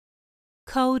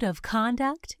Code of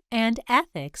Conduct and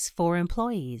Ethics for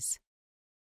Employees.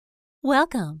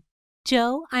 Welcome.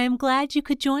 Joe, I am glad you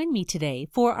could join me today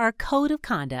for our Code of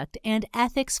Conduct and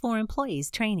Ethics for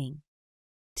Employees training.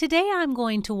 Today I'm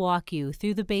going to walk you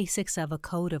through the basics of a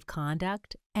code of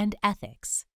conduct and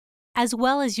ethics, as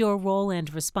well as your role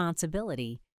and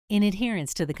responsibility in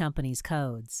adherence to the company's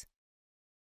codes.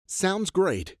 Sounds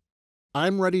great.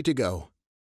 I'm ready to go.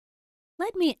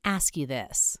 Let me ask you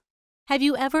this. Have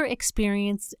you ever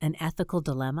experienced an ethical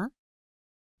dilemma?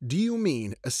 Do you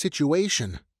mean a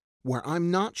situation where I'm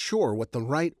not sure what the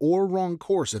right or wrong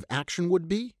course of action would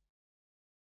be?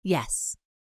 Yes.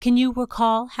 Can you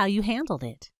recall how you handled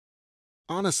it?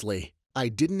 Honestly, I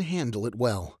didn't handle it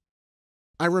well.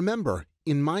 I remember,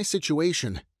 in my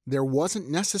situation, there wasn't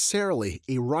necessarily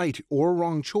a right or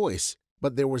wrong choice,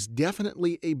 but there was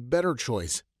definitely a better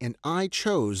choice, and I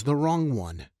chose the wrong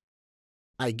one.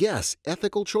 I guess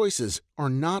ethical choices are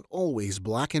not always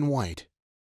black and white.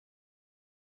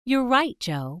 You're right,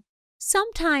 Joe.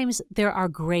 Sometimes there are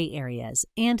gray areas,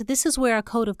 and this is where a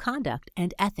code of conduct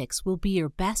and ethics will be your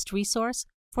best resource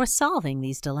for solving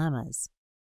these dilemmas.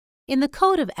 In the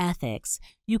Code of Ethics,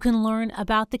 you can learn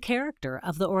about the character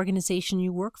of the organization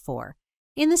you work for,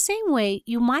 in the same way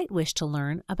you might wish to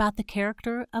learn about the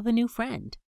character of a new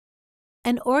friend.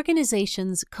 An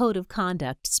organization's code of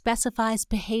conduct specifies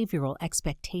behavioral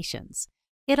expectations.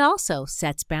 It also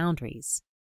sets boundaries.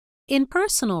 In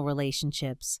personal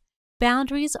relationships,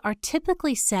 boundaries are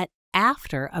typically set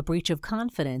after a breach of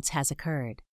confidence has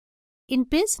occurred. In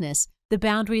business, the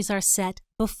boundaries are set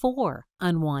before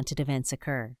unwanted events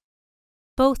occur.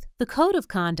 Both the Code of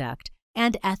Conduct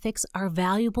and ethics are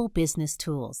valuable business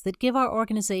tools that give our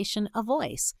organization a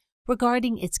voice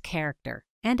regarding its character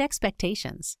and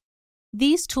expectations.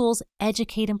 These tools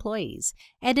educate employees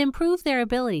and improve their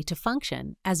ability to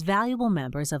function as valuable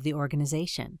members of the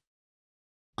organization.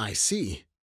 I see.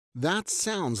 That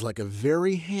sounds like a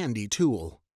very handy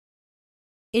tool.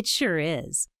 It sure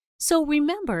is. So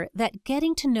remember that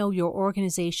getting to know your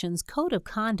organization's code of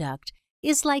conduct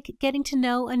is like getting to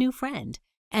know a new friend,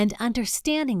 and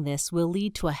understanding this will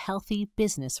lead to a healthy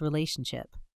business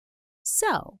relationship.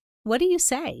 So, what do you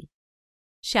say?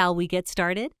 Shall we get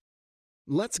started?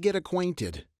 Let's get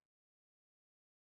acquainted.